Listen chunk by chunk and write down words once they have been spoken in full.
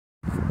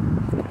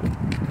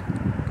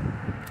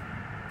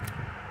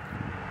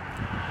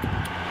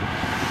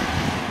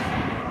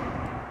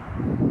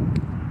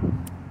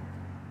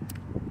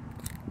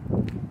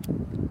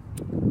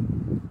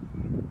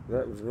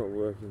It's not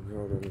working.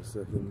 Hold on a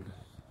second.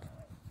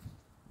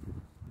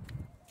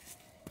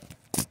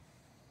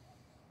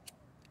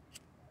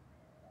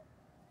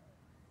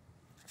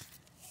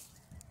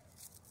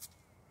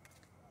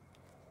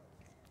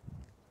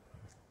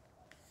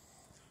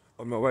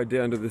 On my way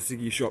down to the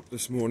ciggy shop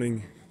this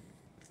morning.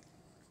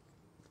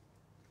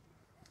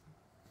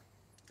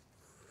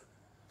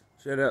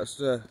 Shout outs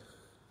to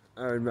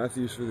Aaron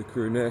Matthews for the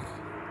crew neck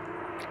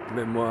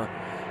memoir.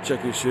 Check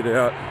his shit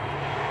out.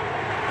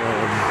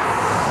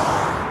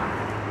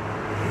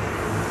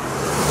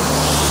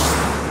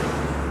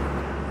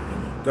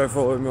 Go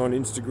follow him on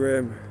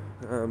Instagram.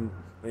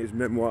 His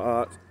memoir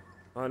art.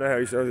 I don't know how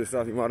he sells his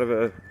stuff. He might have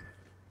a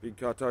big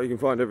cartel. You can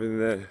find everything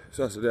there.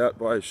 Suss it out,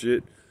 buy his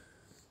shit.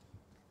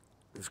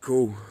 It's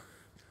cool.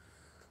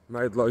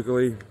 Made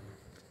locally.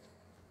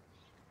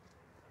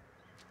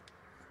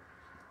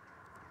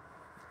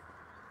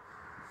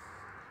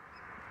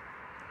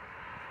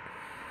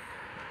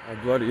 I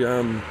bloody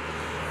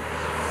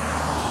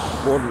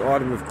bought an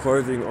item of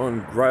clothing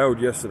on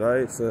Grailed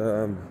yesterday. It's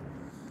a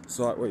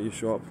site where you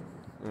shop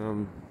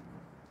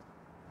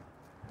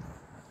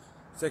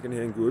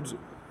second-hand goods,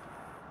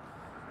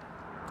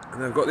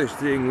 and they've got this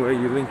thing where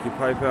you link your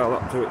PayPal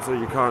up to it so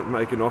you can't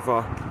make an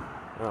offer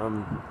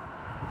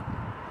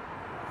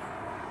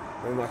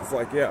and like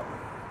flake out.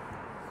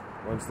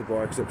 Once the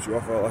buyer accepts your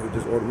offer, like it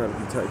just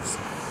automatically takes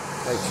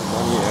your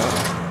money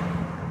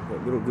out.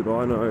 But little did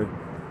I know it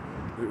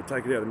would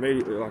take it out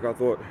immediately. Like I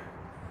thought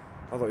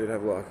you'd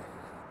have like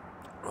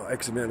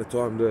X amount of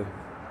time to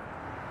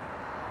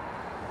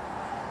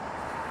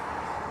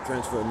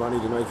transfer money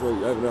to make sure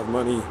you have enough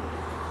money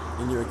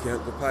in your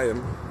account to pay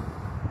them.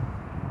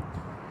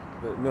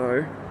 But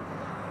no,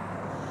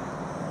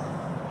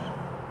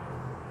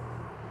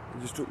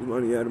 I just took the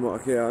money out of my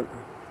account.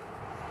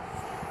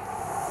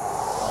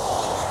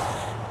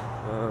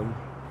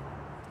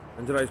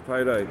 And today's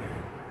payday,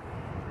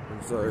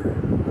 and so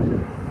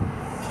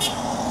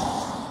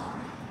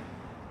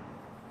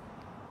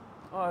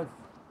I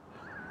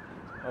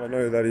don't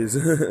know who that is.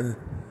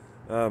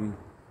 And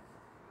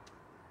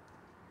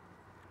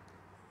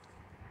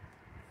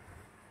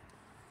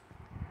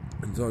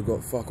so I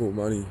got fuck all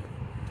money.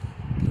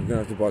 I'm gonna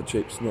have to buy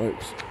cheap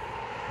smokes.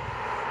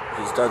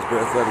 It's Dad's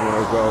birthday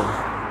tomorrow as well.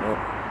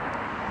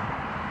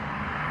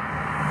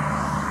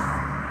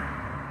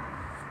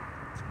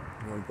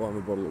 I'm gonna buy him a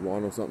bottle of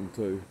wine or something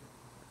too.